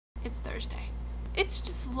It's Thursday. It's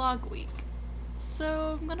just vlog week.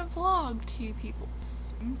 So I'm gonna vlog to you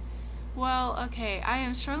peoples. Well, okay, I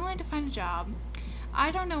am struggling to find a job.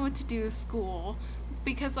 I don't know what to do with school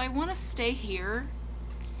because I want to stay here.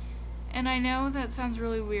 And I know that sounds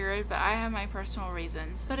really weird, but I have my personal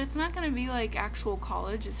reasons. But it's not going to be like actual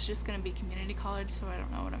college, it's just going to be community college, so I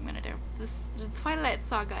don't know what I'm going to do. The Twilight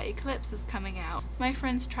Saga Eclipse is coming out. My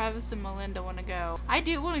friends Travis and Melinda want to go. I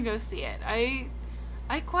do want to go see it. I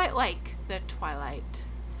quite like the Twilight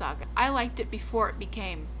Saga. I liked it before it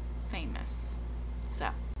became famous. So,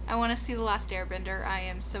 I want to see The Last Airbender. I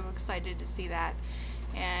am so excited to see that.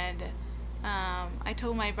 And I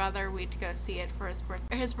told my brother we'd go see it for his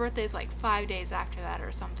birthday. His birthday is like 5 days after that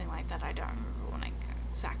or something like that. I don't remember when it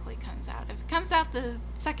exactly comes out. If it comes out the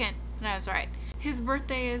 2nd, then I was right. His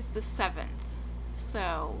birthday is the 7th,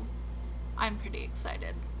 so I'm pretty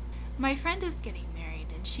excited. My friend is getting married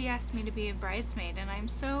and she asked me to be a bridesmaid, and I'm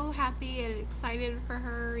so happy and excited for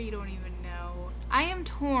her, you don't even know. I am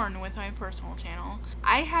torn with my personal channel.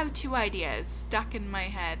 I have 2 ideas stuck in my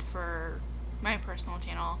head for my personal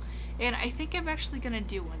channel, and I think I'm actually gonna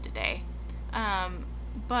do one today,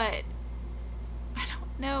 but I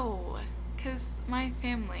don't know, because my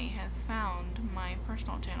family has found my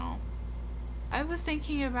personal channel. I was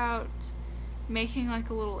thinking about making like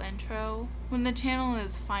a little intro when the channel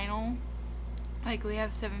is final, like we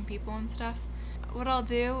have 7 people and stuff. What I'll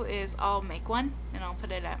do is I'll make one and I'll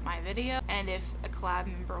put it at my video, and if a collab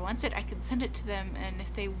member wants it, I can send it to them, and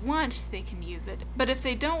if they want, they can use it. But if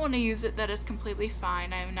they don't want to use it, that is completely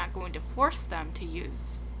fine. I'm not going to force them to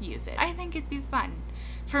use it. I think it'd be fun.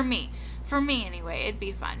 For me anyway, it'd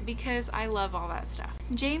be fun because I love all that stuff.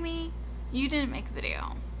 Jamie, you didn't make a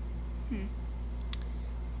video.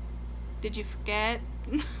 Did you forget?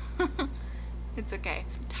 It's okay.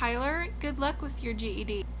 Tyler, good luck with your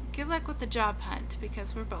GED. Good luck with the job hunt,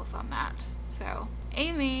 because we're both on that. So,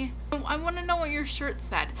 Amy, I want to know what your shirt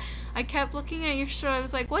said. I kept looking at your shirt, I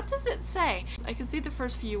was like, what does it say? I could see the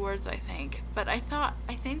first few words, I think, but I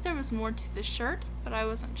think there was more to the shirt, but I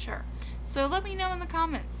wasn't sure. So let me know in the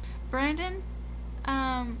comments. Brandon,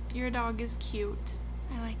 your dog is cute.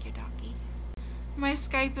 I like your doggy. My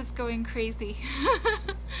Skype is going crazy.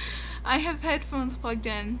 I have headphones plugged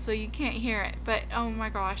in, so you can't hear it, but oh my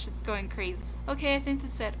gosh, it's going crazy. Okay, I think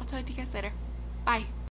that's it. I'll talk to you guys later. Bye.